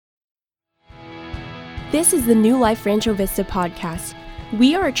This is the New Life Rancho Vista podcast.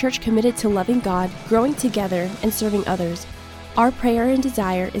 We are a church committed to loving God, growing together, and serving others. Our prayer and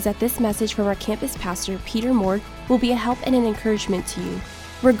desire is that this message from our campus pastor, Peter Moore, will be a help and an encouragement to you,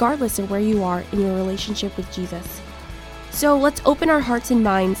 regardless of where you are in your relationship with Jesus. So let's open our hearts and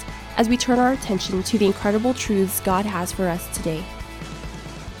minds as we turn our attention to the incredible truths God has for us today.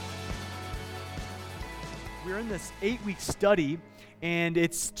 We're in this 8-week study, and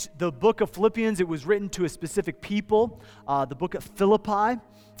it's the book of Philippians. It was written to a specific people, the book of Philippi,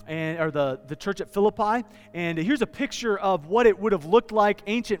 or the church at Philippi. And here's a picture of what it would have looked like.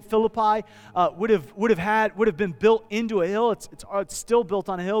 Ancient Philippi would have been built into a hill. It's still built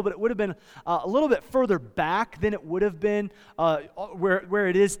on a hill, but it would have been a little bit further back than it would have been where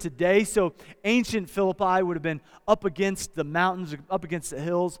it is today. So ancient Philippi would have been up against the mountains, up against the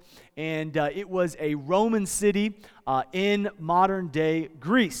hills, and it was a Roman city in modern-day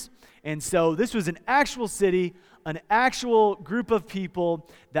Greece. And so this was an actual city, an actual group of people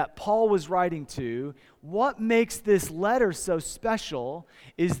that Paul was writing to. What makes this letter so special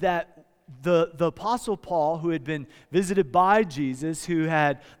is that the Apostle Paul, who had been visited by Jesus, who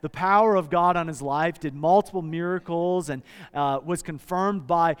had the power of God on his life, did multiple miracles, and was confirmed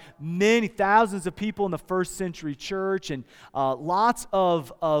by many thousands of people in the first century church, and lots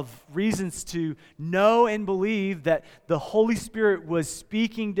of reasons to know and believe that the Holy Spirit was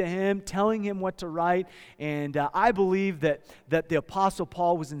speaking to him, telling him what to write. And I believe that the Apostle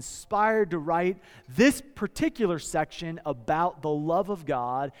Paul was inspired to write this particular section about the love of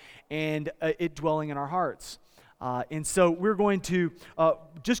God and it dwelling in our hearts. And so we're going to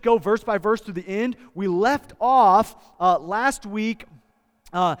just go verse by verse to the end. We left off last week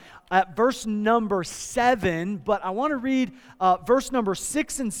at verse number 7, but I want to read verse number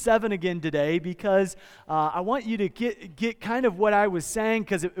 6 and 7 again today, because I want you to get kind of what I was saying,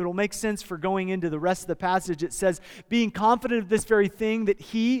 because it'll make sense for going into the rest of the passage. It says, being confident of this very thing, that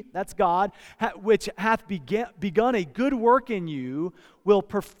he, that's God, which hath begun a good work in you, will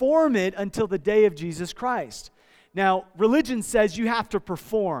perform it until the day of Jesus Christ. Now, religion says you have to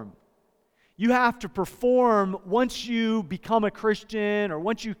perform. You have to perform once you become a Christian or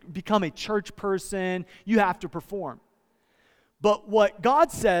once you become a church person. You have to perform. But what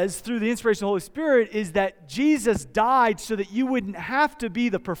God says through the inspiration of the Holy Spirit is that Jesus died so that you wouldn't have to be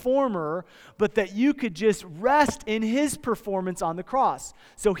the performer, but that you could just rest in his performance on the cross.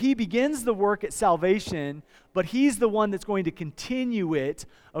 So he begins the work at salvation, but he's the one that's going to continue it,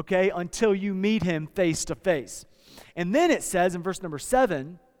 okay, until you meet him face to face. And then it says in verse number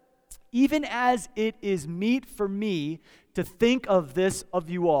 7, even as it is meet for me to think of this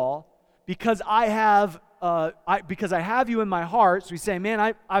of you all, because I have you in my heart. So we say,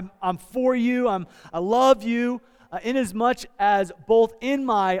 man, I'm for you. I love you. Inasmuch as both in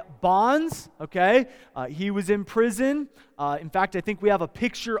my bonds, okay, he was in prison. In fact, I think we have a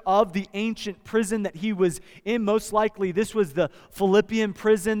picture of the ancient prison that he was in. Most likely, this was the Philippian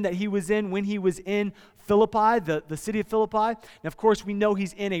prison that he was in when he was in Philippi, the city of Philippi. And of course, we know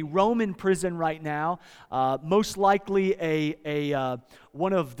he's in a Roman prison right now, most likely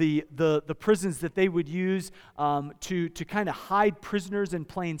one of the prisons that they would use to kind of hide prisoners in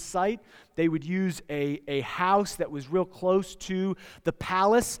plain sight. They would use a house that was real close to the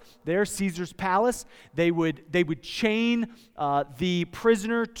palace there, Caesar's palace. They would chain the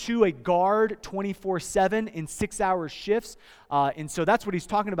prisoner to a guard 24/7 in 6-hour shifts. And so that's what he's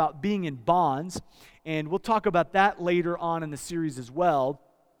talking about, being in bonds. And we'll talk about that later on in the series as well.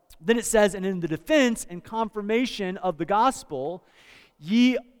 Then it says, and in the defense and confirmation of the gospel,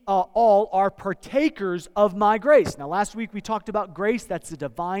 ye all are partakers of my grace. Now, last week we talked about grace. That's the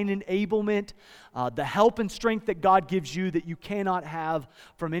divine enablement, the help and strength that God gives you that you cannot have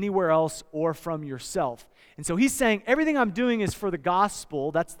from anywhere else or from yourself. And so he's saying, everything I'm doing is for the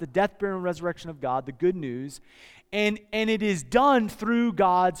gospel. That's the death, burial, and resurrection of God, the good news. And it is done through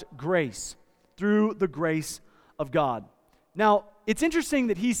God's grace, through the grace of God. Now, it's interesting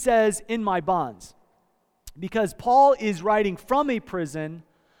that he says, in my bonds, because Paul is writing from a prison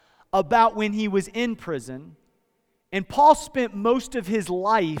about when he was in prison, and Paul spent most of his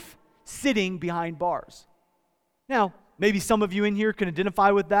life sitting behind bars. Now, maybe some of you in here can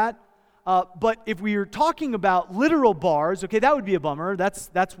identify with that, but if we are talking about literal bars, okay, that would be a bummer.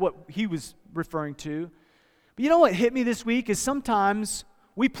 That's what he was referring to. But you know what hit me this week is sometimes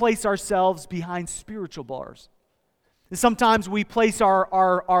we place ourselves behind spiritual bars. And sometimes we place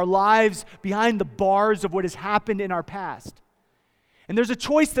our lives behind the bars of what has happened in our past. And there's a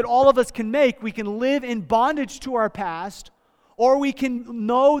choice that all of us can make. We can live in bondage to our past, or we can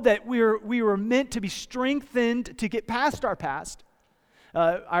know that we were meant to be strengthened to get past our past.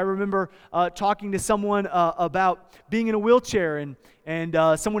 I remember talking to someone about being in a wheelchair, and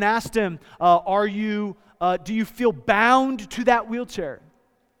someone asked him, do you feel bound to that wheelchair?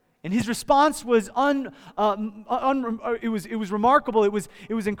 And his response was it was remarkable. It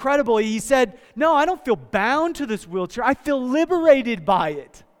was incredible. He said, "No, I don't feel bound to this wheelchair. I feel liberated by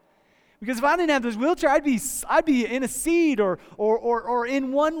it. Because if I didn't have this wheelchair, I'd be in a seat or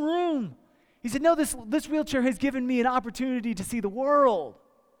in one room." He said, "No, this wheelchair has given me an opportunity to see the world."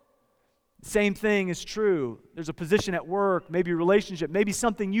 Same thing is true. There's a position at work, maybe a relationship, maybe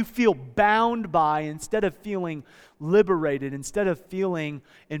something you feel bound by instead of feeling liberated, instead of feeling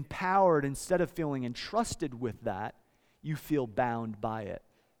empowered, instead of feeling entrusted with that, you feel bound by it.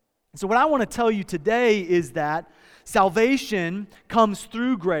 So what I want to tell you today is that salvation comes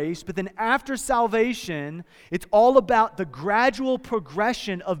through grace, but then after salvation, it's all about the gradual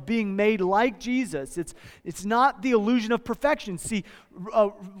progression of being made like Jesus. It's not the illusion of perfection. See,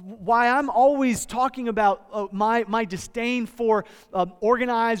 why I'm always talking about my disdain for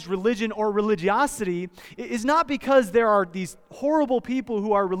organized religion or religiosity is not because there are these horrible people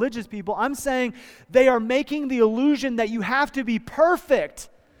who are religious people. I'm saying they are making the illusion that you have to be perfect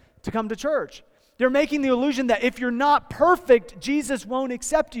to come to church. They're making the illusion that if you're not perfect, Jesus won't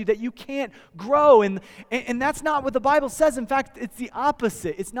accept you, that you can't grow. And that's not what the Bible says. In fact, it's the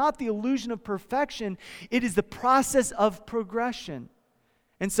opposite. It's not the illusion of perfection. It is the process of progression.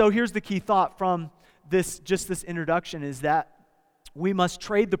 And so here's the key thought from this introduction is that we must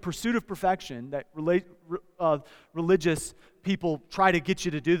trade the pursuit of perfection that religious people try to get you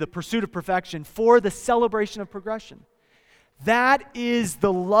to do, the pursuit of perfection, for the celebration of progression. That is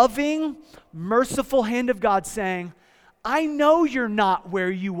the loving, merciful hand of God saying, I know you're not where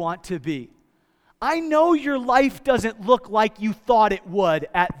you want to be. I know your life doesn't look like you thought it would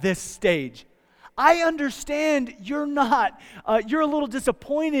at this stage. I understand you're not. You're a little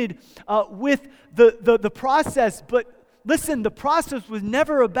disappointed with the process, but listen, the process was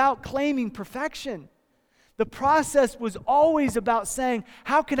never about claiming perfection. The process was always about saying,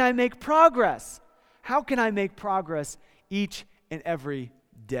 how can I make progress? How can I make progress each and every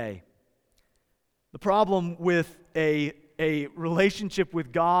day? The problem with a relationship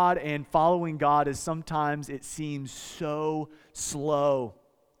with God and following God is sometimes it seems so slow.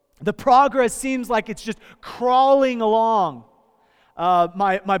 The progress seems like it's just crawling along.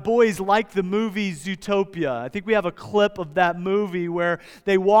 My boys like the movie Zootopia. I think we have a clip of that movie where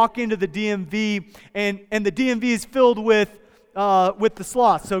they walk into the DMV and the DMV is filled with the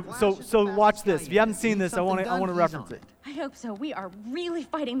sloths. So watch this. If you haven't seen this, I want to reference it. I hope so. We are really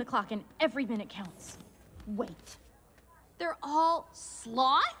fighting the clock and every minute counts. Wait. They're all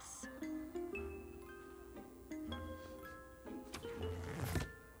sloths?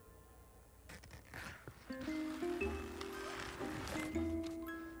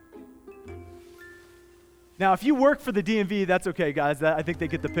 Now, if you work for the DMV, that's okay, guys. I think they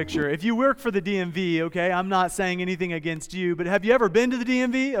get the picture. If you work for the DMV, okay, I'm not saying anything against you, but have you ever been to the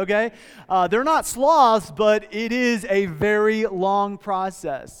DMV, okay? They're not sloths, but it is a very long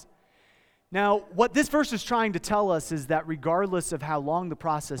process. Now, what this verse is trying to tell us is that regardless of how long the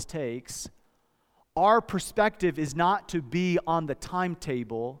process takes, our perspective is not to be on the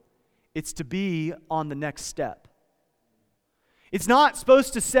timetable, it's to be on the next step. It's not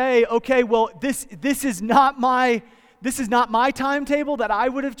supposed to say, okay, well, this is not my timetable that I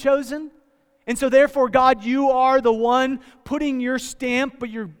would have chosen. And so therefore, God, you are the one putting your stamp, but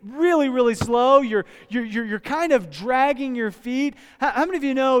you're really, really slow. You're kind of dragging your feet. How many of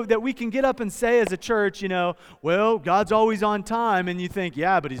you know that we can get up and say as a church, well, God's always on time, and you think,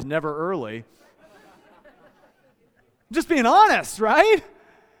 yeah, but he's never early. Just being honest, right?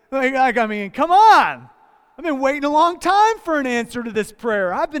 Come on. I've been waiting a long time for an answer to this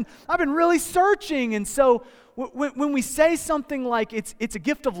prayer. I've been really searching. And so when we say something like it's a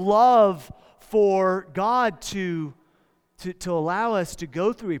gift of love for God to allow us to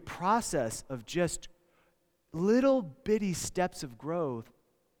go through a process of just little bitty steps of growth,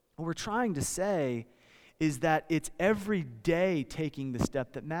 what we're trying to say is that it's every day taking the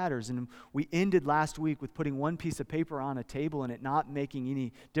step that matters. And we ended last week with putting one piece of paper on a table and it not making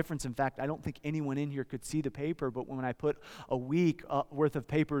any difference. In fact, I don't think anyone in here could see the paper, but when I put a week worth of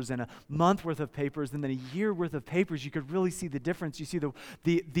papers and a month worth of papers and then a year worth of papers, you could really see the difference. You see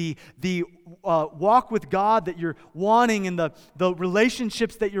the walk with God that you're wanting and the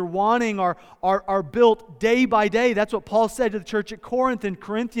relationships that you're wanting are built day by day. That's what Paul said to the church at Corinth in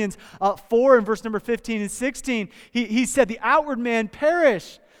Corinthians 4 and verse number 15 and 16, he said, the outward man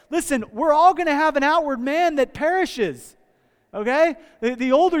perish. Listen, we're all going to have an outward man that perishes, okay?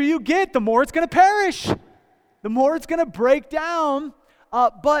 The older you get, the more it's going to perish. The more it's going to break down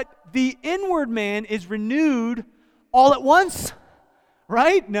but the inward man is renewed all at once,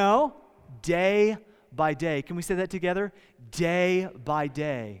 right? No, day by day. Can we say that together? Day by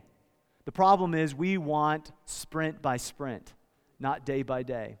day. The problem is we want sprint by sprint, not day by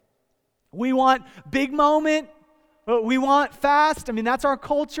day. We want big moment. We want fast. I mean, that's our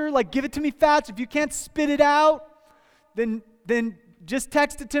culture. Like, give it to me fast. If you can't spit it out, then just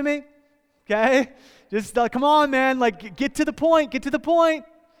text it to me. Okay? Just come on, man. Like, get to the point. Get to the point.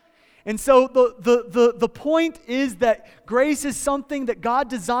 And so the point is that grace is something that God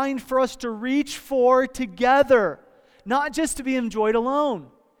designed for us to reach for together, not just to be enjoyed alone.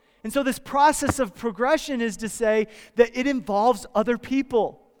 And so this process of progression is to say that it involves other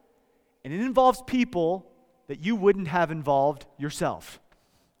people. And it involves people that you wouldn't have involved yourself.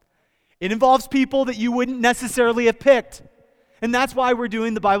 It involves people that you wouldn't necessarily have picked. And that's why we're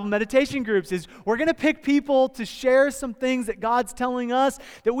doing the Bible meditation groups, is we're going to pick people to share some things that God's telling us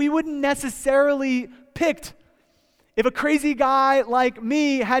that we wouldn't necessarily picked. If a crazy guy like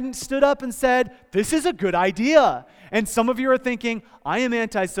me hadn't stood up and said, this is a good idea. And some of you are thinking, I am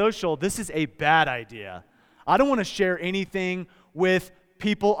antisocial. This is a bad idea. I don't want to share anything with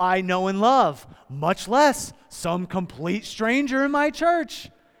people I know and love, much less some complete stranger in my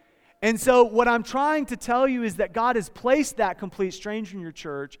church. And so what I'm trying to tell you is that God has placed that complete stranger in your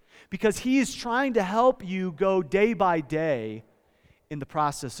church because He is trying to help you go day by day in the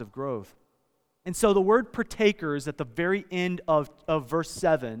process of growth. And so the word partakers at the very end of verse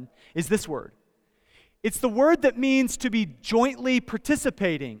 7 is this word. It's the word that means to be jointly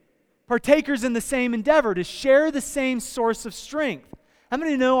participating, partakers in the same endeavor, to share the same source of strength. How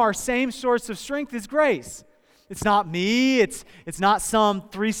many know our same source of strength is grace? It's not me, it's not some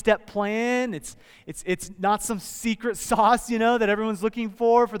 3-step plan, it's not some secret sauce, that everyone's looking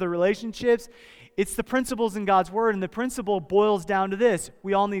for the relationships. It's the principles in God's Word, and the principle boils down to this: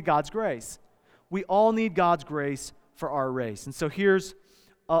 we all need God's grace. We all need God's grace for our race. And so here's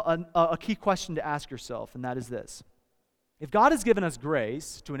a key question to ask yourself, and that is this. If God has given us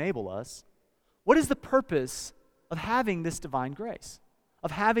grace to enable us, what is the purpose of having this divine grace,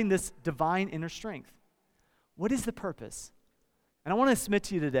 of having this divine inner strength? What is the purpose? And I want to submit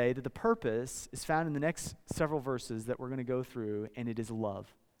to you today that the purpose is found in the next several verses that we're going to go through, and it is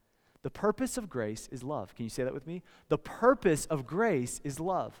love. The purpose of grace is love. Can you say that with me? The purpose of grace is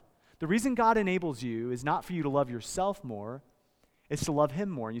love. The reason God enables you is not for you to love yourself more, it's to love Him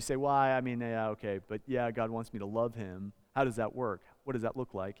more. And you say, why? I mean, yeah, okay, but yeah, God wants me to love Him. How does that work? What does that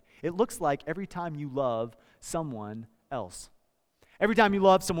look like? It looks like every time you love someone else. Every time you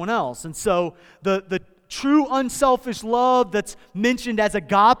love someone else. And so the true unselfish love that's mentioned as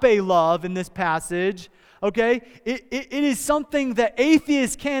agape love in this passage, okay, it is something that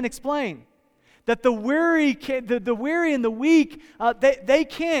atheists can't explain. That the weary and the weak, they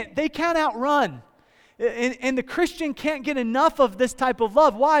can't outrun. And the Christian can't get enough of this type of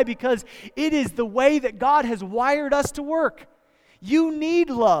love. Why? Because it is the way that God has wired us to work. You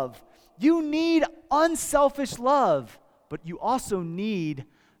need love. You need unselfish love. But you also need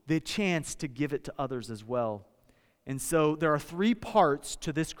the chance to give it to others as well. And so there are 3 parts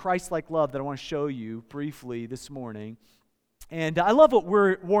to this Christ-like love that I want to show you briefly this morning. And I love what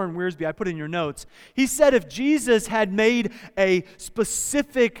Warren Wiersbe, I put in your notes. He said if Jesus had made a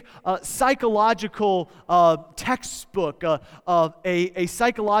specific psychological textbook, a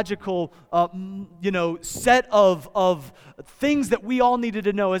psychological set of things that we all needed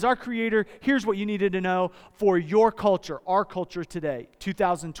to know. As our Creator, here's what you needed to know for your culture, our culture today,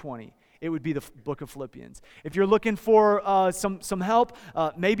 2020. It would be the book of Philippians. If you're looking for some help,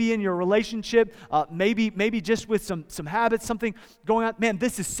 maybe in your relationship, maybe just with some habits, something going on, man,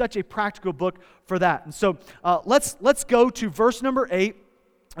 this is such a practical book for that. And so let's go to verse number 8.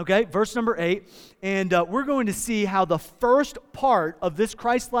 Okay, verse number 8, and we're going to see how the first part of this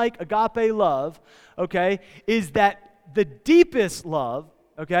Christ-like agape love, okay, is that the deepest love,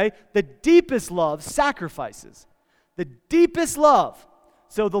 okay, the deepest love sacrifices. The deepest love.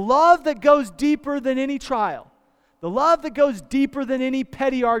 So the love that goes deeper than any trial, the love that goes deeper than any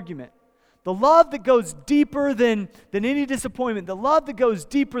petty argument, the love that goes deeper than any disappointment, the love that goes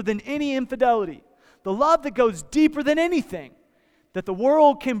deeper than any infidelity, the love that goes deeper than anything that the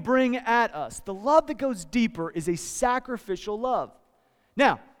world can bring at us. The love that goes deeper is a sacrificial love.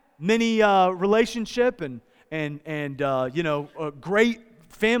 Now, many relationship and great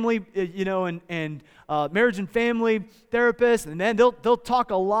family, and marriage and family therapists, and then they'll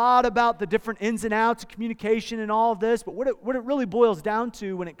talk a lot about the different ins and outs of communication and all of this. But what it really boils down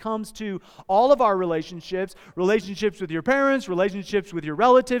to when it comes to all of our relationships with your parents, relationships with your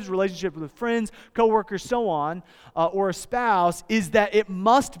relatives, relationships with friends, coworkers, so on, or a spouse, is that it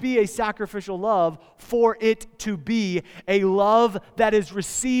must be a sacrificial love for it to be a love that is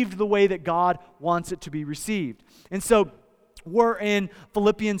received the way that God wants it to be received. And so we're in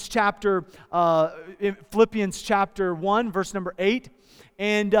Philippians chapter 1, verse number 8.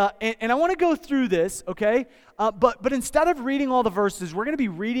 And I want to go through this, okay? But instead of reading all the verses, we're going to be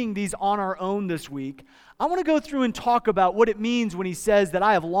reading these on our own this week. I want to go through and talk about what it means when he says that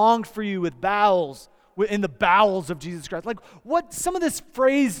I have longed for you with bowels, in the bowels of Jesus Christ. Like, what some of this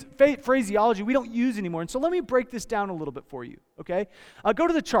phraseology we don't use anymore. And so let me break this down a little bit for you, okay? Go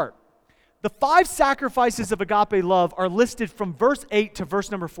to the chart. The 5 sacrifices of agape love are listed from verse 8 to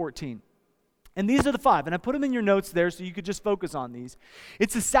verse number 14. And these are the 5. And I put them in your notes there so you could just focus on these.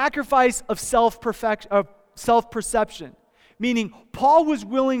 It's a sacrifice of self-perception, meaning Paul was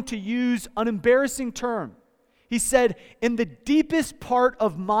willing to use an embarrassing term. He said, in the deepest part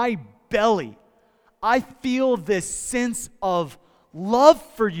of my belly, I feel this sense of love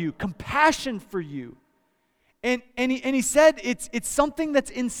for you, compassion for you. And he said, it's something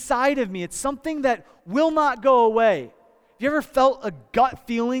that's inside of me. It's something that will not go away. Have you ever felt a gut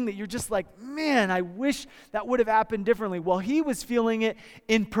feeling that you're just like, man, I wish that would have happened differently? Well, he was feeling it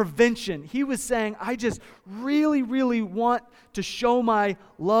in prevention. He was saying, I just really, really want to show my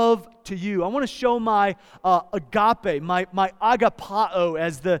love to you. I want to show my agape, my agapao,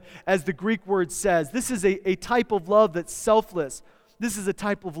 as the Greek word says. This is a type of love that's selfless. This is a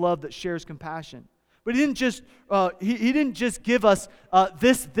type of love that shares compassion. But he didn't just give us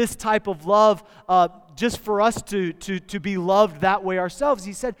this type of love just for us to be loved that way ourselves.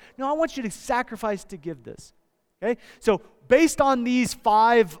 He said, no, I want you to sacrifice to give this. Okay? So based on these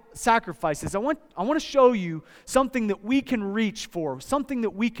 5 sacrifices, I want to show you something that we can reach for, something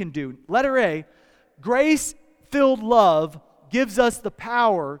that we can do. Letter A, grace-filled love gives us the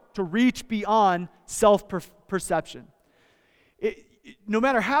power to reach beyond self-perception. No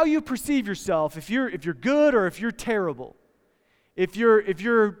matter how you perceive yourself, if you're good or if you're terrible, if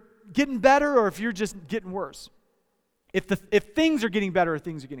you're getting better or if you're just getting worse, if things are getting better or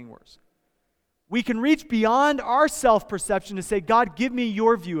things are getting worse, we can reach beyond our self-perception to say, God, give me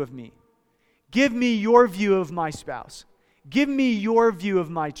your view of me. Give me your view of my spouse. Give me your view of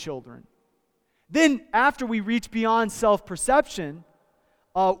my children. Then after we reach beyond self-perception,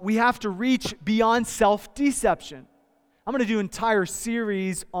 we have to reach beyond self-deception. I'm going to do an entire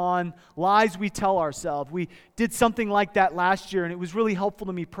series on lies we tell ourselves. We did something like that last year, and it was really helpful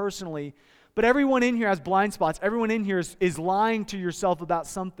to me personally. But everyone in here has blind spots. Everyone in here is lying to yourself about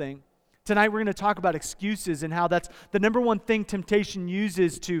something. Tonight we're going to talk about excuses and how that's the number one thing temptation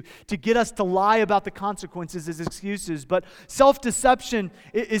uses to get us to lie about the consequences is excuses. But self-deception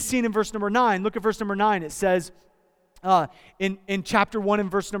is seen in verse number 9. Look at verse number 9. It says in chapter 1 and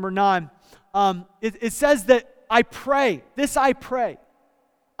verse number 9, it says that I pray.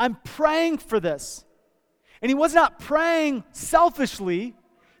 I'm praying for this. And he was not praying selfishly.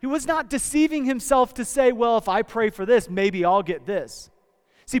 He was not deceiving himself to say, well, if I pray for this, maybe I'll get this.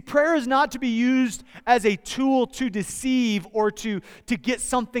 See, prayer is not to be used as a tool to deceive or to get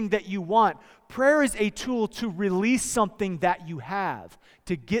something that you want. Prayer is a tool to release something that you have,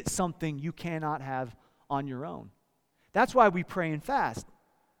 to get something you cannot have on your own. That's why we pray and fast.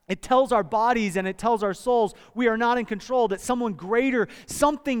 It tells our bodies and it tells our souls we are not in control, that something greater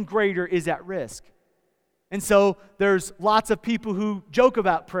is at risk. And so there's lots of people who joke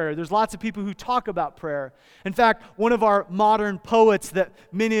about prayer. There's lots of people who talk about prayer. In fact, one of our modern poets that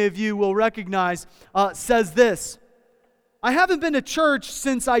many of you will recognize says this: I haven't been to church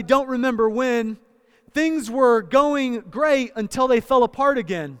since I don't remember when. Things were going great until they fell apart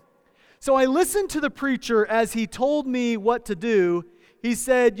again. So I listened to the preacher as he told me what to do. He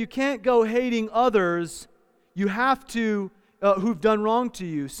said, you can't go hating others. You have to, who've done wrong to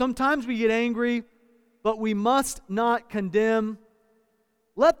you. Sometimes we get angry, but we must not condemn.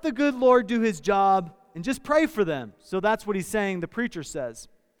 Let the good Lord do his job and just pray for them. So that's what he's saying, the preacher says.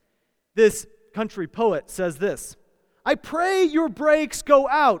 This country poet says this: I pray your brakes go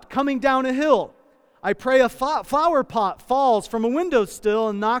out coming down a hill. I pray a flower pot falls from a windowsill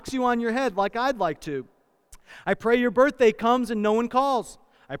and knocks you on your head like I'd like to. I pray your birthday comes and no one calls.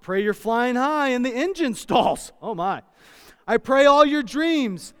 I pray you're flying high and the engine stalls. Oh my. I pray all your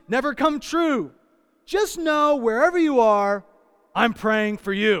dreams never come true. Just know wherever you are, I'm praying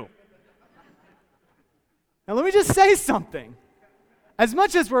for you. Now let me just say something. As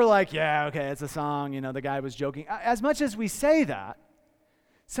much as we're like, yeah, okay, it's a song, the guy was joking. As much as we say that,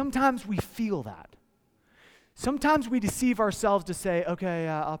 sometimes we feel that. Sometimes we deceive ourselves to say, okay,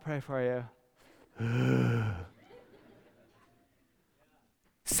 I'll pray for you.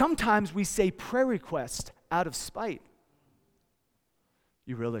 Sometimes we say prayer requests out of spite.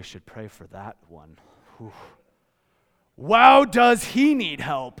 You really should pray for that one. Whew. Wow, does he need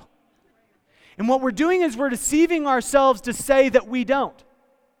help? And what we're doing is we're deceiving ourselves to say that we don't.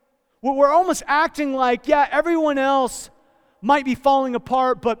 We're almost acting like, yeah, everyone else might be falling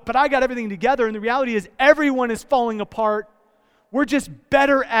apart, but I got everything together. And the reality is everyone is falling apart. We're just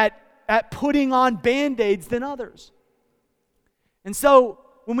better at putting on Band-Aids than others. And so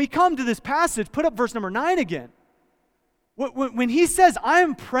when we come to this passage, put up verse number 9 again. When he says,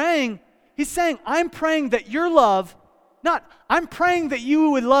 I'm praying, he's saying, I'm praying that your love, not, I'm praying that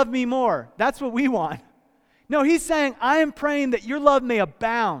you would love me more. That's what we want. No, he's saying, I am praying that your love may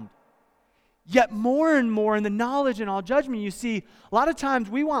abound. Yet more and more in the knowledge and all judgment, you see, a lot of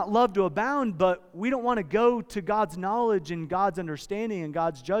times we want love to abound, but we don't want to go to God's knowledge and God's understanding and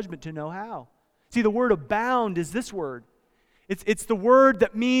God's judgment to know how. See, the word abound is this word. It's the word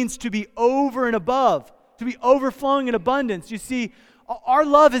that means to be over and above, to be overflowing in abundance. You see, our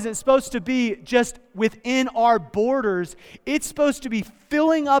love isn't supposed to be just within our borders. It's supposed to be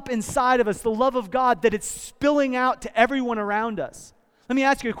filling up inside of us, the love of God, that it's spilling out to everyone around us. Let me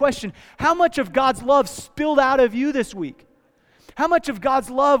ask you a question. How much of God's love spilled out of you this week? How much of God's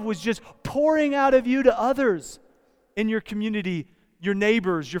love was just pouring out of you to others in your community, your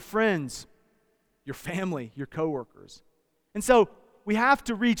neighbors, your friends, your family, your coworkers? And so we have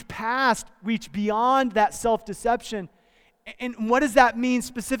to reach beyond that self-deception. And what does that mean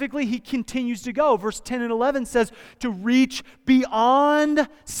specifically? He continues to go. Verse 10 and 11 says to reach beyond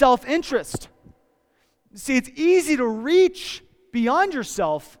self-interest. See, it's easy to reach beyond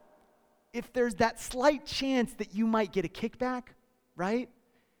yourself if there's that slight chance that you might get a kickback, right?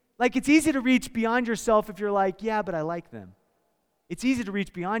 Like, it's easy to reach beyond yourself if you're like, yeah, but I like them. It's easy to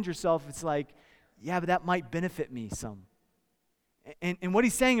reach beyond yourself if it's like, yeah, but that might benefit me some. And what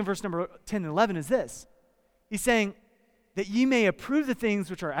he's saying in verse number 10 and 11 is this. He's saying that ye may approve the things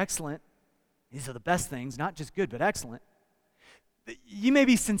which are excellent. These are the best things, not just good, but excellent. That ye may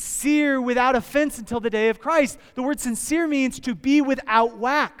be sincere without offense until the day of Christ. The word sincere means to be without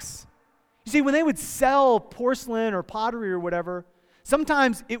wax. You see, when they would sell porcelain or pottery or whatever,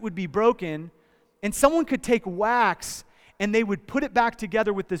 sometimes it would be broken, and someone could take wax and they would put it back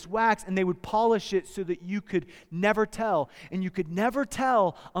together with this wax, and they would polish it so that you could never tell. And you could never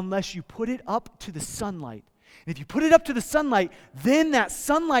tell unless you put it up to the sunlight. And if you put it up to the sunlight, then that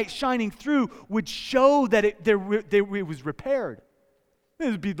sunlight shining through would show that it was repaired.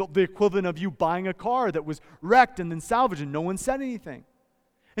 It would be the equivalent of you buying a car that was wrecked and then salvaged and no one said anything.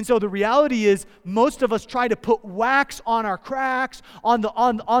 And so the reality is, most of us try to put wax on our cracks, on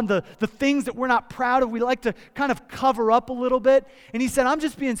the things that we're not proud of. We like to kind of cover up a little bit. And he said, I'm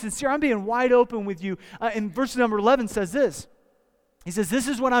just being sincere. I'm being wide open with you. And verse number 11 says this. He says, this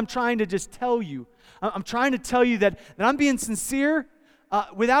is what I'm trying to just tell you. I'm trying to tell you that I'm being sincere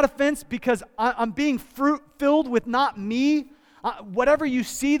without offense, because I'm being filled with not me. Whatever you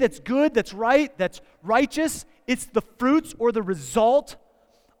see that's good, that's right, that's righteous, it's the fruits or the result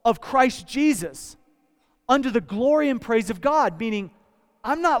of Christ Jesus under the glory and praise of God, meaning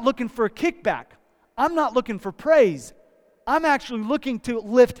I'm not looking for a kickback. I'm not looking for praise. I'm actually looking to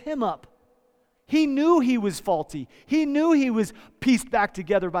lift him up. He knew he was faulty. He knew he was pieced back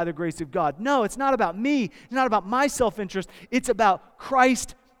together by the grace of God. No, it's not about me. It's not about my self-interest. It's about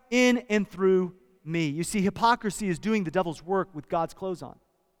Christ in and through me. You see, hypocrisy is doing the devil's work with God's clothes on.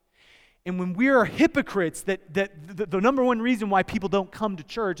 And when we are hypocrites, the number one reason why people don't come to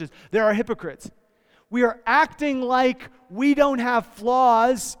church is there are hypocrites. We are acting like we don't have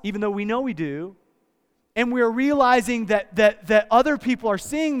flaws, even though we know we do. And we are realizing that other people are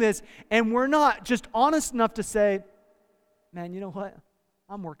seeing this, and we're not just honest enough to say, man, you know what?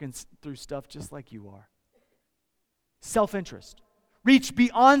 I'm working through stuff just like you are. Self-interest. Reach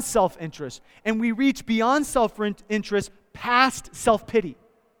beyond self-interest. And we reach beyond self-interest past self-pity.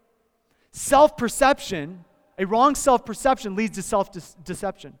 Self-perception, a wrong self-perception leads to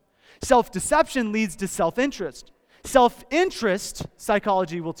self-deception. Self-deception leads to self-interest. Self-interest,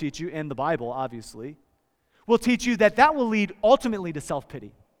 psychology will teach you, and the Bible, obviously, will teach you that will lead ultimately to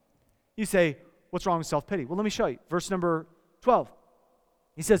self-pity. You say, what's wrong with self-pity? Well, let me show you. Verse number 12.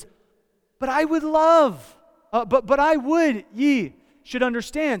 He says, but I would love, but I would ye should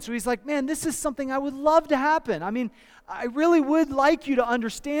understand. So he's like, man, this is something I would love to happen. I mean, I really would like you to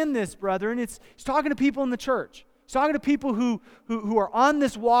understand this, brother. And he's talking to people in the church. He's He's talking to people who are on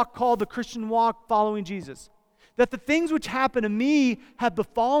this walk called the Christian walk following Jesus. That the things which happen to me have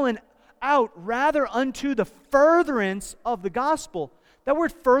befallen out rather unto the furtherance of the gospel. That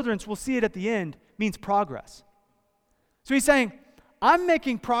word furtherance, we'll see it at the end, means progress. So he's saying, I'm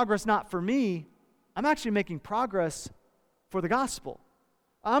making progress not for me, I'm actually making progress for the gospel.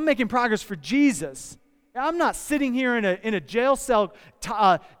 I'm making progress for Jesus. I'm not sitting here in a jail cell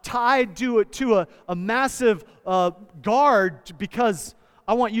tied to a massive guard because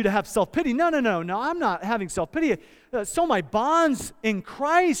I want you to have self-pity. No, I'm not having self-pity. So my bonds in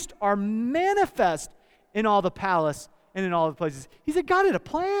Christ are manifest in all the palace and in all the places. He said, God had a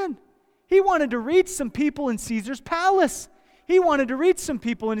plan. He wanted to reach some people in Caesar's palace. He wanted to reach some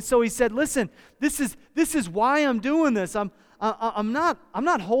people, and so he said, listen, this is why I'm doing this. I'm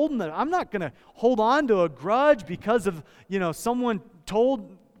not holding it. I'm not going to hold on to a grudge because of, someone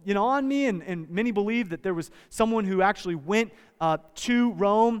told, on me, and many believe that there was someone who actually went to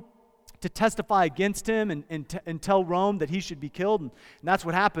Rome to testify against him and tell Rome that he should be killed, and that's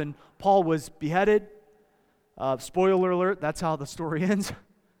what happened. Paul was beheaded. Spoiler alert, that's how the story ends.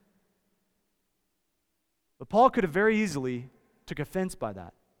 But Paul could have very easily took offense by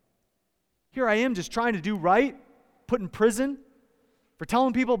that. Here I am just trying to do right, put in prison for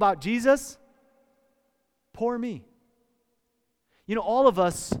telling people about Jesus. Poor me. All of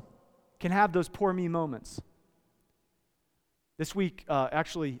us can have those poor me moments. This week,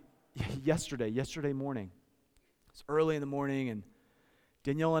 actually, yesterday morning, it's early in the morning, and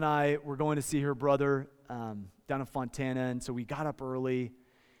Danielle and I were going to see her brother down in Fontana, and so we got up early,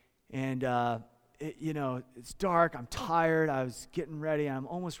 and it's dark, I'm tired, I was getting ready, I'm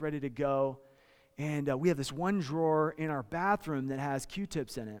almost ready to go, and we have this one drawer in our bathroom that has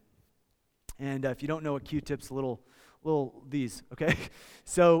Q-tips in it, and if you don't know what Q-tips, little these, okay?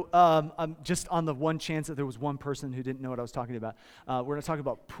 So I'm just on the one chance that there was one person who didn't know what I was talking about. We're going to talk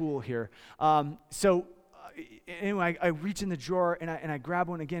about pool here. Anyway, I reach in the drawer and I grab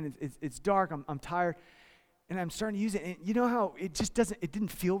one again. It's dark, I'm tired. And I'm starting to use it, and you know how it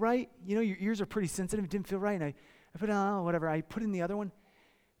didn't feel right? Your ears are pretty sensitive, it didn't feel right, and I put it on, whatever, I put in the other one,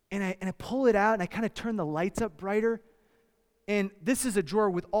 and I pull it out, and I kind of turn the lights up brighter, and this is a drawer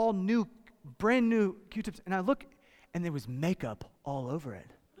with all brand new Q-tips, and I look, and there was makeup all over it.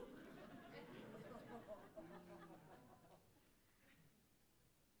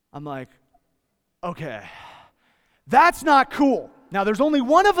 I'm like, okay, that's not cool. Now, there's only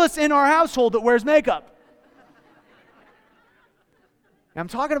one of us in our household that wears makeup. I'm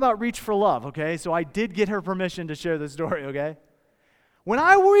talking about Reach for Love, okay? So I did get her permission to share this story, okay? When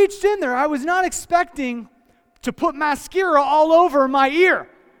I reached in there, I was not expecting to put mascara all over my ear.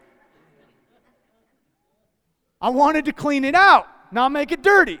 I wanted to clean it out, not make it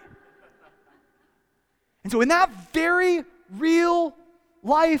dirty. And so in that very real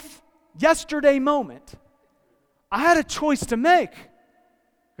life yesterday moment, I had a choice to make.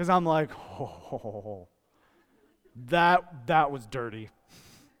 Because I'm like, that was dirty.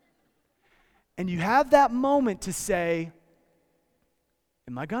 And you have that moment to say,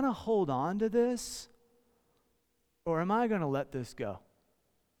 am I going to hold on to this? Or am I going to let this go?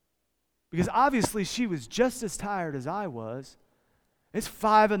 Because obviously she was just as tired as I was. It's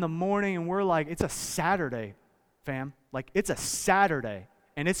 5 a.m. and we're like, it's a Saturday, fam. Like, it's a Saturday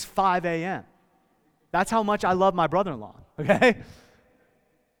and it's 5 a.m. That's how much I love my brother-in-law, okay?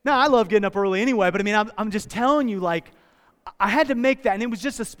 Now, I love getting up early anyway, but I mean, I'm just telling you, like, I had to make that, and it was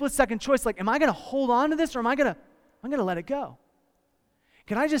just a split-second choice. Like, am I going to hold on to this, or am I going to let it go?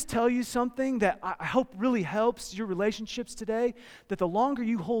 Can I just tell you something that I hope really helps your relationships today? That the longer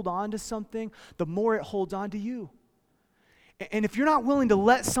you hold on to something, the more it holds on to you. And if you're not willing to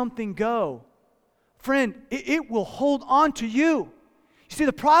let something go, friend, it will hold on to you. You see,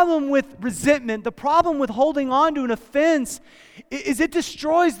 the problem with resentment, the problem with holding on to an offense, is it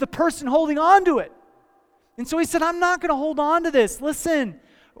destroys the person holding on to it. And so he said, I'm not going to hold on to this. Listen,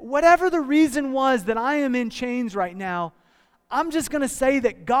 whatever the reason was that I am in chains right now, I'm just going to say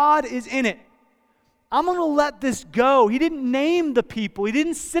that God is in it. I'm going to let this go. He didn't name the people. He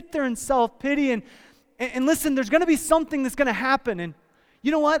didn't sit there in self-pity. And listen, there's going to be something that's going to happen. And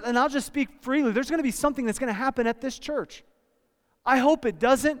you know what? And I'll just speak freely. There's going to be something that's going to happen at this church. I hope it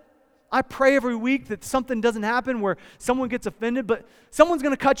doesn't. I pray every week that something doesn't happen where someone gets offended, but someone's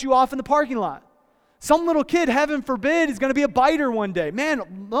going to cut you off in the parking lot. Some little kid, heaven forbid, is going to be a biter one day.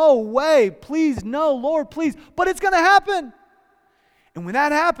 Man, no way. Please, no, Lord, please. But it's going to happen. And when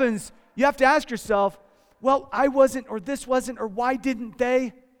that happens, you have to ask yourself, well, I wasn't, or this wasn't, or why didn't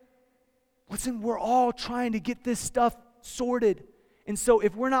they? Listen, we're all trying to get this stuff sorted. And so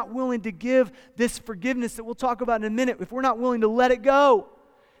if we're not willing to give this forgiveness that we'll talk about in a minute, if we're not willing to let it go,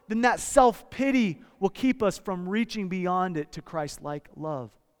 then that self-pity will keep us from reaching beyond it to Christ-like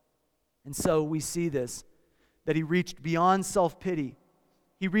love. And so we see this, that he reached beyond self-pity.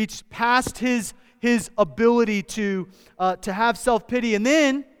 He reached past his ability to have self-pity, and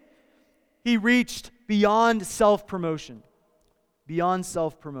then he reached beyond self-promotion. Beyond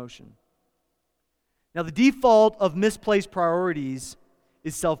self-promotion. Now, the default of misplaced priorities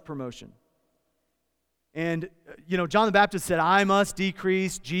is self-promotion. And, John the Baptist said, I must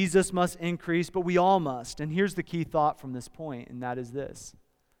decrease, Jesus must increase, but we all must. And here's the key thought from this point, and that is this,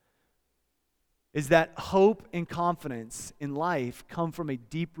 is that hope and confidence in life come from a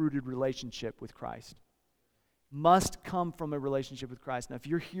deep-rooted relationship with Christ. Must come from a relationship with Christ. Now, if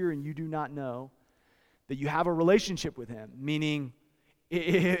you're here and you do not know that you have a relationship with Him, meaning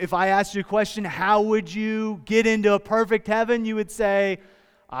if I asked you a question, how would you get into a perfect heaven? You would say,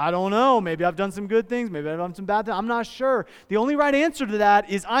 I don't know. Maybe I've done some good things. Maybe I've done some bad things. I'm not sure. The only right answer to that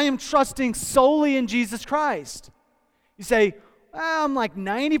is I am trusting solely in Jesus Christ. You say, well, I'm like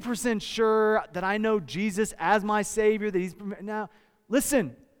 90% sure that I know Jesus as my Savior. That He's now.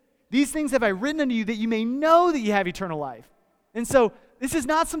 Listen, these things have I written unto you that you may know that you have eternal life. And so this is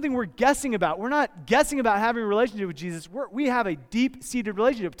not something we're guessing about. We're not guessing about having a relationship with Jesus. We have a deep-seated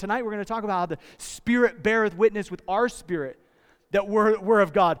relationship. Tonight we're going to talk about how the Spirit beareth witness with our spirit that we're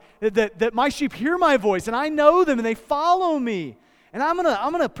of God. That my sheep hear my voice, and I know them, and they follow me. And I'm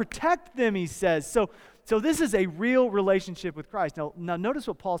gonna protect them, he says. So this is a real relationship with Christ. Now notice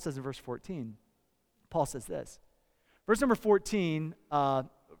what Paul says in verse 14. Paul says this. Verse number 14,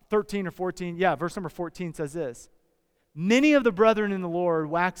 13 or 14, verse number 14 says this. Many of the brethren in the Lord,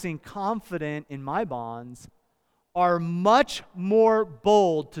 waxing confident in my bonds, are much more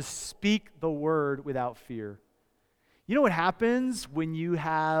bold to speak the word without fear. You know what happens when you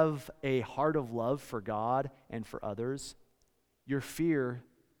have a heart of love for God and for others? Your fear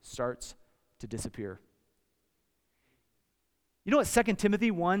starts to disappear. You know what 2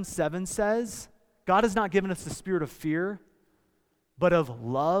 Timothy 1:7 says? God has not given us the spirit of fear, but of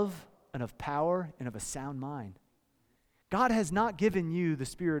love and of power and of a sound mind. God has not given you the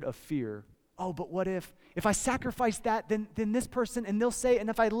spirit of fear. Oh, but what if I sacrifice that, then this person, and they'll say, and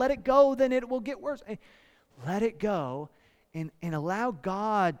if I let it go, then it will get worse. Let it go and allow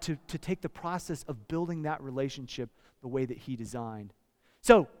God to take the process of building that relationship the way that He designed.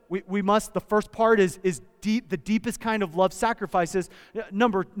 So we must, the first part is deep, the deepest kind of love sacrifices.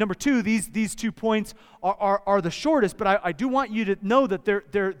 Number two, these 2 points are the shortest, but I do want you to know that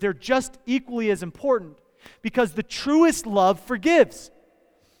they're just equally as important. Because the truest love forgives.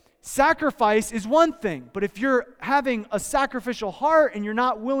 Sacrifice is one thing, but if you're having a sacrificial heart and you're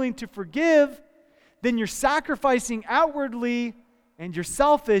not willing to forgive, then you're sacrificing outwardly and you're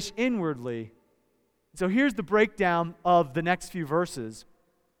selfish inwardly. So here's the breakdown of the next few verses.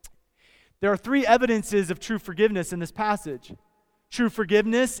 There are 3 evidences of true forgiveness in this passage. True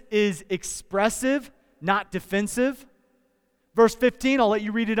forgiveness is expressive, not defensive. Verse 15, I'll let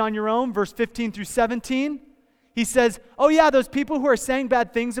you read it on your own. Verse 15 through 17, he says, oh yeah, those people who are saying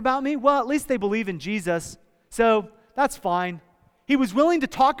bad things about me, well, at least they believe in Jesus, so that's fine. He was willing to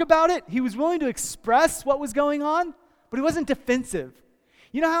talk about it. He was willing to express what was going on, but he wasn't defensive.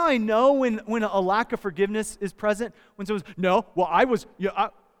 You know how I know when a lack of forgiveness is present? When someone's, I was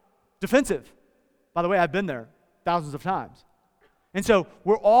defensive. By the way, I've been there thousands of times. And so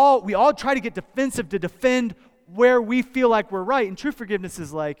we all try to get defensive to defend where we feel like we're right. And true forgiveness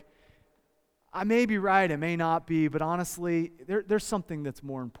is like, I may be right, I may not be, but honestly, there's something that's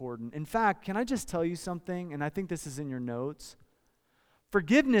more important. In fact, can I just tell you something? And I think this is in your notes.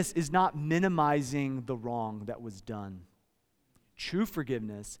 Forgiveness is not minimizing the wrong that was done. True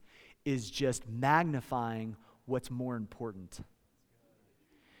forgiveness is just magnifying what's more important.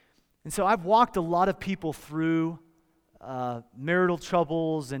 And so I've walked a lot of people through marital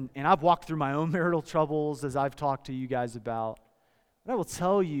troubles, and I've walked through my own marital troubles as I've talked to you guys about. But I will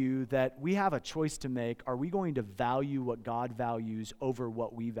tell you that we have a choice to make. Are we going to value what God values over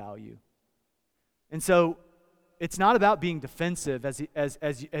what we value? And so it's not about being defensive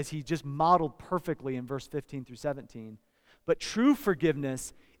as he just modeled perfectly in verse 15 through 17. But true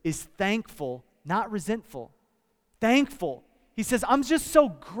forgiveness is thankful, not resentful. Thankful. He says, I'm just so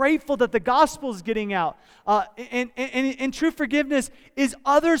grateful that the gospel is getting out. And true forgiveness is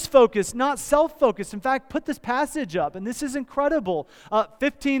others-focused, not self-focused. In fact, put this passage up, and this is incredible.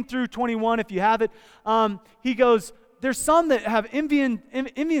 15 through 21, if you have it. He goes, there's some that have envy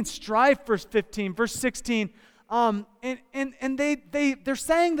and strife, verse 15. Verse 16, and they're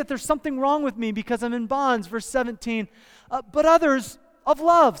saying that there's something wrong with me because I'm in bonds, verse 17. But others of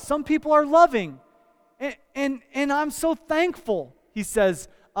love. Some people are loving. And I'm so thankful, he says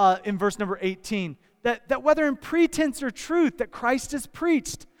in verse number 18, that whether in pretense or truth, that Christ is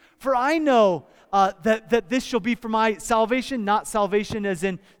preached. For I know that this shall be for my salvation, not salvation as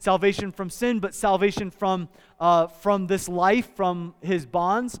in salvation from sin, but salvation from this life, from his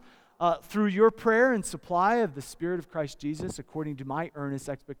bonds, through your prayer and supply of the Spirit of Christ Jesus, according to my earnest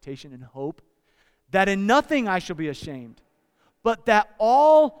expectation and hope, that in nothing I shall be ashamed, but that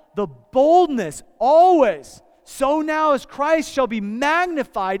all the boldness always, so now as Christ shall be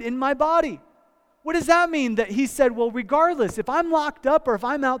magnified in my body. What does that mean? That he said, well, regardless, if I'm locked up or if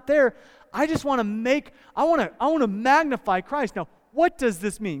I'm out there, I just want to magnify Christ. Now, what does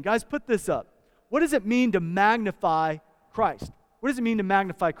this mean? Guys, put this up. What does it mean to magnify Christ? What does it mean to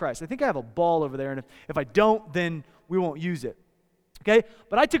magnify Christ? I think I have a ball over there, and if I don't, then we won't use it. Okay?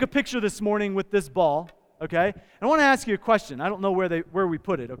 But I took a picture this morning with this ball, okay? And I want to ask you a question. I don't know where we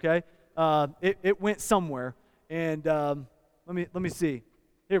put it, okay? It went somewhere, and let me see.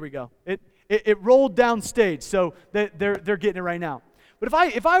 Here we go. It rolled down stage, so they're getting it right now.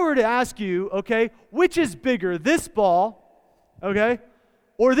 But if I were to ask you, okay, which is bigger, this ball, okay,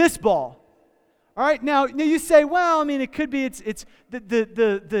 or this ball? All right, now you say, well, I mean, it could be it's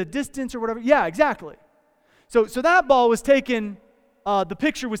the distance or whatever. Yeah, exactly. So that ball was taken, the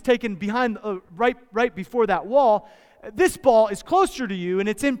picture was taken behind, right before that wall. This ball is closer to you, and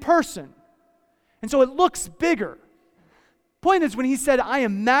it's in person. And so it looks bigger. Point is, when he said, I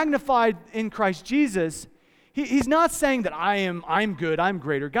am magnified in Christ Jesus, he's not saying that I'm good, I'm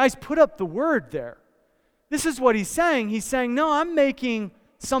greater. Guys, put up the word there. This is what he's saying. He's saying, no, I'm making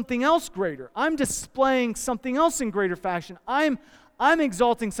something else greater. I'm displaying something else in greater fashion. I'm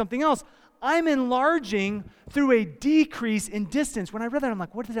exalting something else. I'm enlarging through a decrease in distance. When I read that, I'm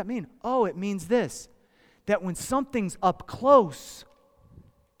like, what does that mean? Oh, it means this, that when something's up close,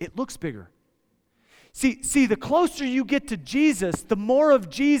 it looks bigger. See, the closer you get to Jesus, the more of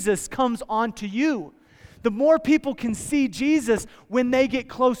Jesus comes onto you. The more people can see Jesus when they get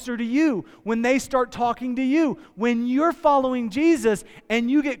closer to you, when they start talking to you. When you're following Jesus and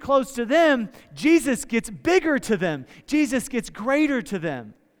you get close to them, Jesus gets bigger to them. Jesus gets greater to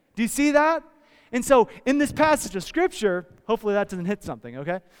them. Do you see that? And so in this passage of Scripture, hopefully that doesn't hit something,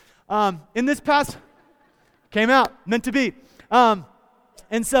 okay? In this passage, came out, meant to be. And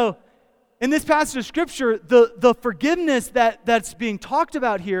so in this passage of Scripture, the forgiveness that's being talked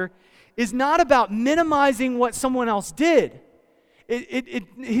about here is not about minimizing what someone else did.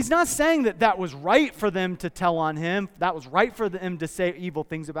 He's not saying that was right for them to tell on him, that was right for them to say evil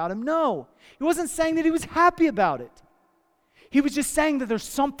things about him. No, he wasn't saying that he was happy about it. He was just saying that there's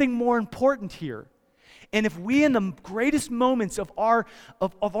something more important here. And if we, in the greatest moments of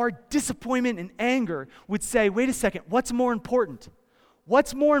our disappointment and anger, would say, wait a second, what's more important?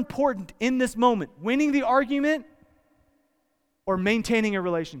 What's more important in this moment? Winning the argument or maintaining a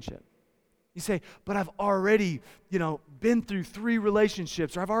relationship? You say, but I've already, been through 3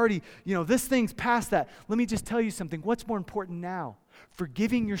 relationships, or I've already, this thing's past that. Let me just tell you something. What's more important now?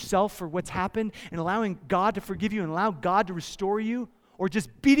 Forgiving yourself for what's happened and allowing God to forgive you and allow God to restore you, or just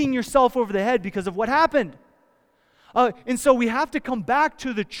beating yourself over the head because of what happened? And so we have to come back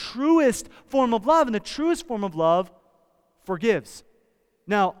to the truest form of love, and the truest form of love forgives.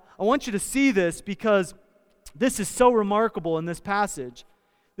 Now, I want you to see this because this is so remarkable in this passage.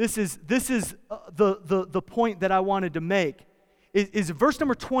 This is the point that I wanted to make. Is verse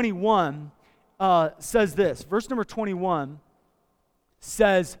number 21 says this. Verse number 21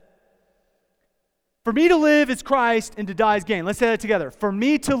 says, for me to live is Christ and to die is gain. Let's say that together. For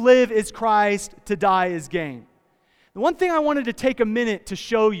me to live is Christ, to die is gain. The one thing I wanted to take a minute to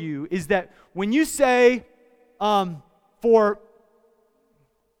show you is that when you say, for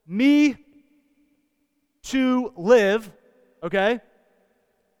me to live, okay?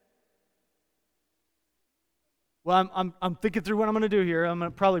 Well, I'm thinking through what I'm going to do here. I'm going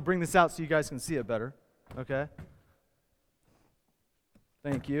to probably bring this out so you guys can see it better. Okay?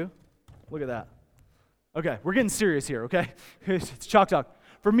 Thank you. Look at that. Okay, we're getting serious here, okay? It's chalk talk.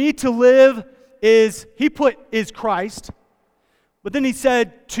 For me to live is Christ. But then he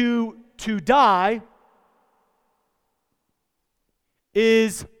said to die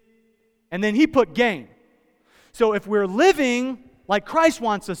is, and then he put gain. So if we're living like Christ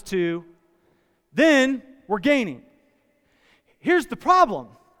wants us to, then we're gaining. Here's the problem.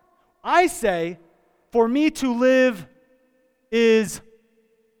 I say, for me to live is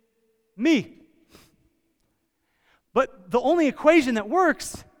me. But the only equation that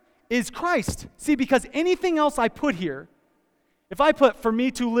works is Christ. See, because anything else I put here, if I put for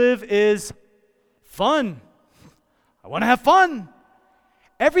me to live is fun, I want to have fun.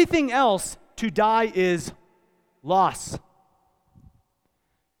 Everything else, to die is loss.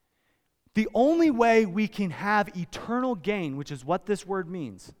 The only way we can have eternal gain, which is what this word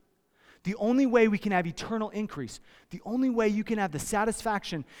means, the only way we can have eternal increase, the only way you can have the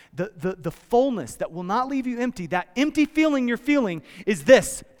satisfaction, the fullness that will not leave you empty, that empty feeling you're feeling is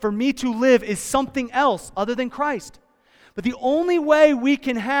this: for me to live is something else other than Christ. But the only way we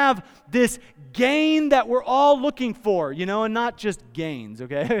can have this gain that we're all looking for, and not just gains,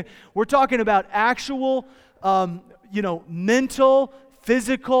 okay? We're talking about actual, mental,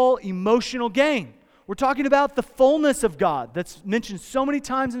 physical, emotional gain. We're talking about the fullness of God that's mentioned so many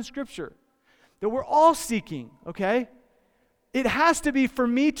times in Scripture that we're all seeking, okay? It has to be, for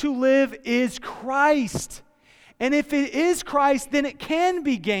me to live is Christ. And if it is Christ, then it can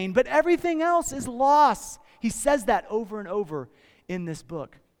be gain, but everything else is loss. He says that over and over in this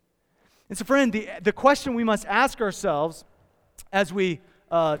book. And so, friend, the question we must ask ourselves as we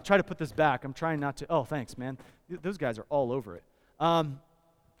try to put this back, I'm trying not to, oh, thanks, man. Those guys are all over it.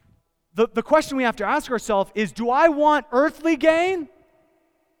 The question we have to ask ourselves is, do I want earthly gain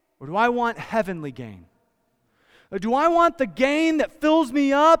or do I want heavenly gain? Or do I want the gain that fills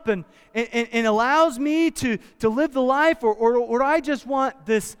me up and allows me to live the life, or do I just want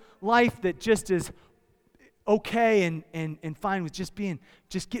this life that just is okay and fine with just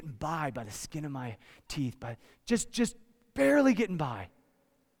getting by the skin of my teeth, by just barely getting by?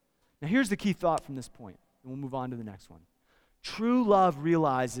 Now here's the key thought from this point, and we'll move on to the next one. True love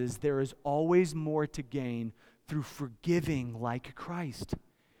realizes there is always more to gain through forgiving like Christ.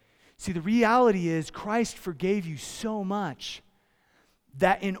 See, the reality is Christ forgave you so much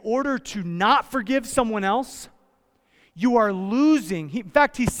that in order to not forgive someone else, you are losing. In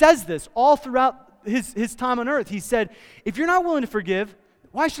fact, he says this all throughout his time on earth. He said, if you're not willing to forgive,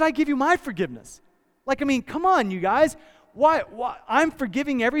 why should I give you my forgiveness? Come on, you guys. Why? I'm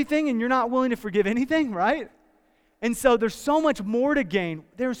forgiving everything and you're not willing to forgive anything, right? And so there's so much more to gain.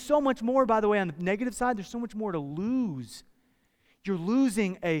 There's so much more, by the way, on the negative side, there's so much more to lose. You're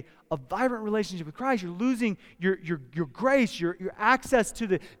losing a vibrant relationship with Christ. You're losing your grace, your access to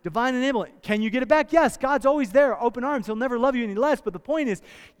the divine enablement. Can you get it back? Yes, God's always there, open arms. He'll never love you any less. But the point is,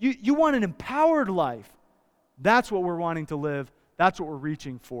 you want an empowered life. That's what we're wanting to live. That's what we're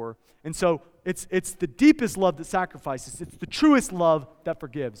reaching for. And so it's the deepest love that sacrifices. It's the truest love that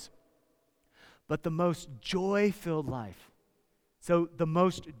forgives. But the most joy-filled life. So the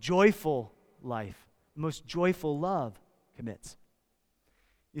most joyful life, the most joyful love commits.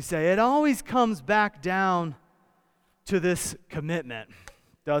 You say, it always comes back down to this commitment,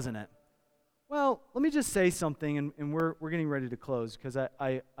 doesn't it? Well, let me just say something, and we're getting ready to close because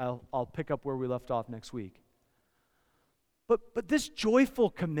I'll pick up where we left off next week. But this joyful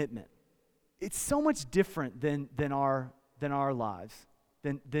commitment, it's so much different than our lives,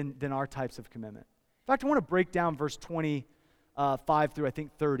 than our types of commitment. In fact, I want to break down verse 25 through, I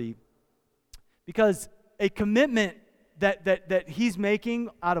think, 30, because a commitment that he's making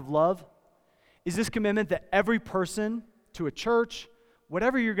out of love is this commitment that every person to a church,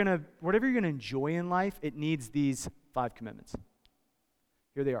 whatever you're gonna enjoy in life, it needs these 5 commitments.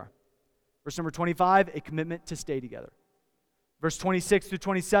 Here they are. Verse number 25, a commitment to stay together. Verse 26 through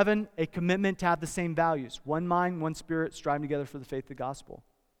 27, a commitment to have the same values. One mind, one spirit, striving together for the faith of the gospel.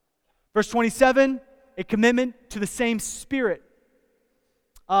 Verse 27, a commitment to the same spirit.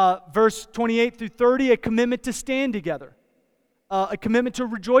 Verse 28 through 30, a commitment to stand together. A commitment to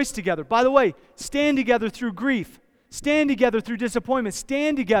rejoice together. By the way, stand together through grief. Stand together through disappointment.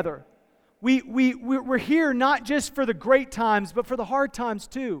 Stand together. We're here not just for the great times, but for the hard times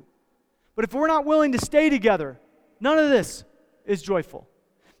too. But if we're not willing to stay together, none of this is joyful.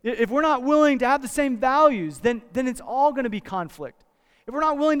 If we're not willing to have the same values, then it's all going to be conflict. If we're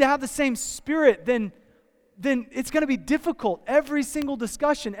not willing to have the same spirit, then it's going to be difficult. Every single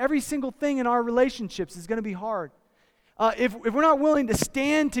discussion, every single thing in our relationships is going to be hard. If we're not willing to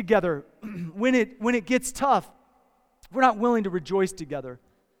stand together when it gets tough, if we're not willing to rejoice together,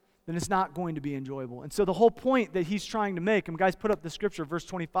 then it's not going to be enjoyable. And so the whole point that he's trying to make, and guys, put up the scripture, verse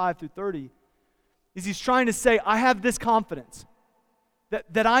 25 through 30, is he's trying to say, I have this confidence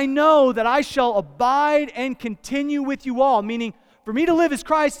that I know that I shall abide and continue with you all, meaning for me to live is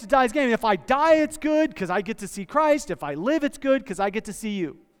Christ, to die is gain. If I die, it's good because I get to see Christ. If I live, it's good because I get to see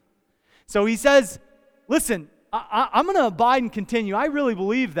you. So he says, listen, I'm going to abide and continue. I really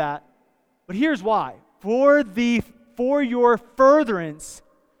believe that. But here's why. For your furtherance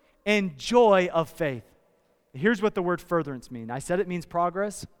and joy of faith. Here's what the word furtherance means. I said it means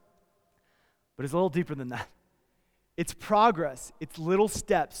progress, but it's a little deeper than that. It's progress. It's little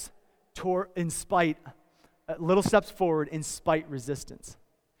steps forward in spite resistance.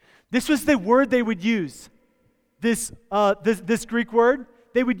 This was the word they would use. This Greek word,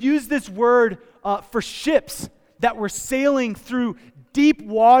 they would use this word for ships that were sailing through deep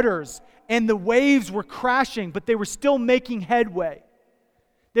waters and the waves were crashing, but they were still making headway.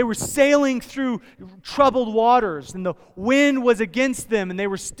 They were sailing through troubled waters and the wind was against them and they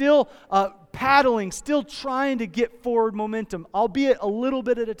were still paddling, still trying to get forward momentum, albeit a little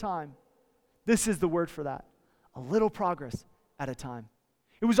bit at a time. This is the word for that. A little progress at a time.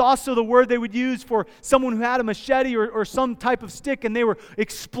 It was also the word they would use for someone who had a machete or some type of stick and they were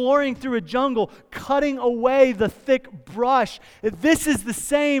exploring through a jungle, cutting away the thick brush. This is the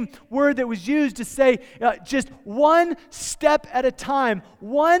same word that was used to say just one step at a time,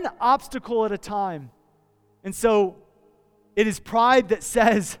 one obstacle at a time. And so it is pride that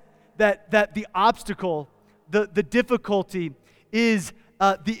says that the obstacle, the difficulty is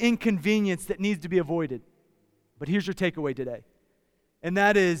the inconvenience that needs to be avoided. But here's your takeaway today. And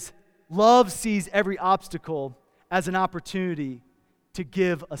that is, love sees every obstacle as an opportunity to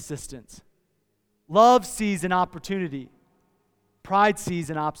give assistance. Love sees an opportunity. Pride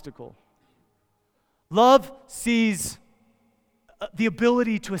sees an obstacle. Love sees the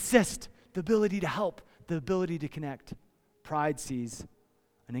ability to assist, the ability to help, the ability to connect. Pride sees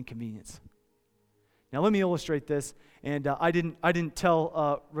an inconvenience. Now let me illustrate this, and I didn't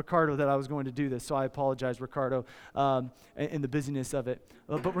tell Ricardo that I was going to do this, so I apologize, Ricardo, in the busyness of it.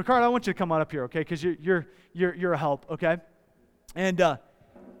 But Ricardo, I want you to come on up here, okay? Because you're a help, okay? And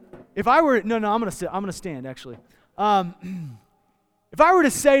if I were I'm gonna sit. I'm gonna stand actually. If I were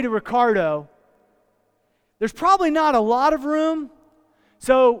to say to Ricardo, there's probably not a lot of room,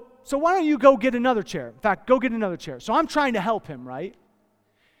 so why don't you go get another chair? In fact, go get another chair. So I'm trying to help him, right?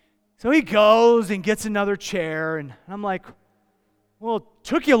 So he goes and gets another chair, and I'm like, well, it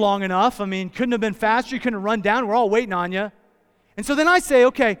took you long enough. I mean, couldn't have been faster. You couldn't have run down. We're all waiting on you. And so then I say,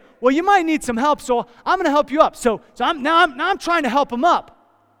 okay, well, you might need some help, so I'm going to help you up. So I'm trying to help him up.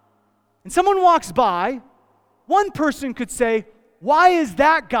 And someone walks by. One person could say, why is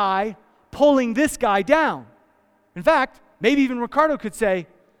that guy pulling this guy down? In fact, maybe even Ricardo could say,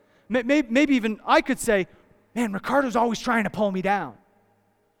 maybe even I could say, man, Ricardo's always trying to pull me down.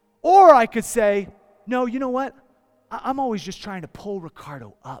 Or I could say, no, you know what? I'm always just trying to pull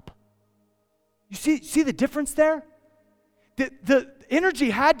Ricardo up. You see the difference there? The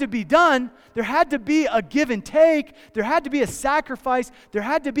energy had to be done. There had to be a give and take. There had to be a sacrifice. There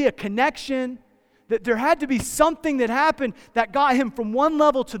had to be a connection. There had to be something that happened that got him from one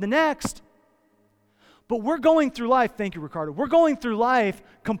level to the next. But we're going through life, thank you, Ricardo. We're going through life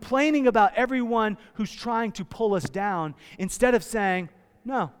complaining about everyone who's trying to pull us down instead of saying,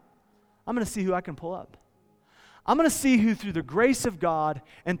 no, I'm going to see who I can pull up. I'm going to see who through the grace of God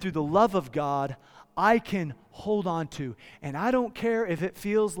and through the love of God I can hold on to. And I don't care if it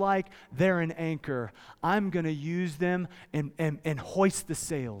feels like they're an anchor. I'm going to use them and hoist the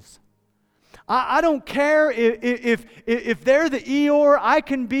sails. I don't care if they're the Eeyore. I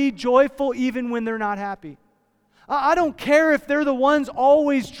can be joyful even when they're not happy. I don't care if they're the ones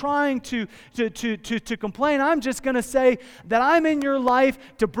always trying to complain. I'm just going to say that I'm in your life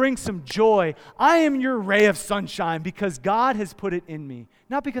to bring some joy. I am your ray of sunshine because God has put it in me.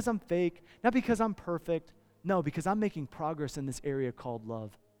 Not because I'm fake, not because I'm perfect. No, because I'm making progress in this area called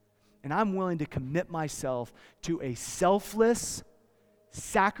love. And I'm willing to commit myself to a selfless,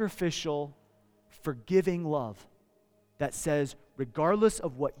 sacrificial, forgiving love that says, regardless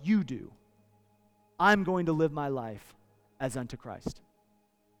of what you do, I'm going to live my life as unto Christ.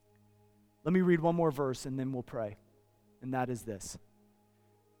 Let me read one more verse and then we'll pray. And that is this.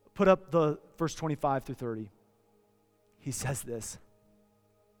 Put up the verse 25 through 30. He says this.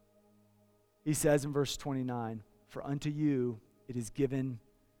 He says in verse 29, for unto you it is given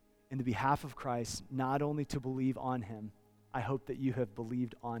in the behalf of Christ not only to believe on him, I hope that you have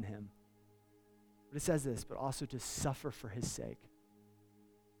believed on him. But it says this, but also to suffer for his sake.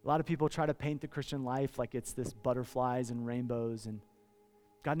 A lot of people try to paint the Christian life like it's this butterflies and rainbows, and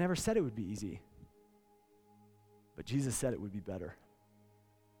God never said it would be easy. But Jesus said it would be better.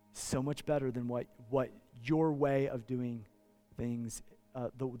 So much better than what your way of doing things,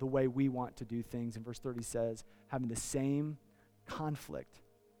 the way we want to do things. And verse 30 says, having the same conflict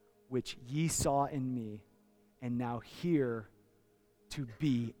which ye saw in me, and now hear to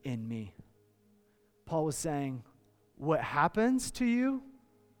be in me. Paul was saying, what happens to you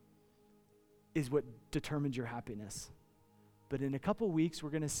is what determines your happiness. But in a couple weeks, we're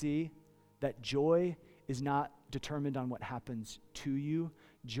going to see that joy is not determined on what happens to you.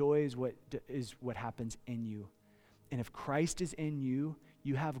 Joy is what happens in you. And if Christ is in you,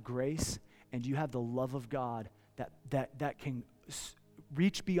 you have grace and you have the love of God that can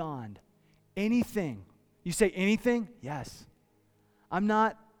reach beyond anything. You say anything? Yes. I'm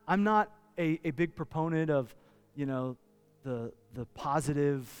not a big proponent of, the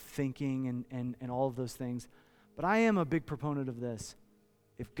positive thinking and all of those things, but I am a big proponent of this.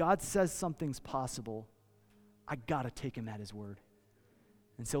 If God says something's possible, I got to take him at his word.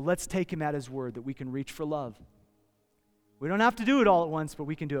 And so let's take him at his word that we can reach for love. We don't have to do it all at once, but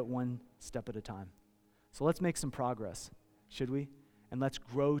we can do it one step at a time. So let's make some progress, should we? And let's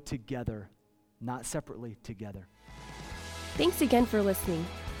grow together, not separately, together. Thanks again for listening.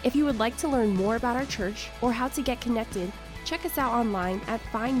 If you would like to learn more about our church or how to get connected, check us out online at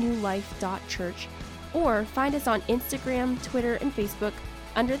findnewlife.church or find us on Instagram, Twitter, and Facebook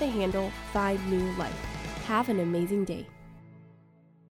under the handle Find New Life. Have an amazing day.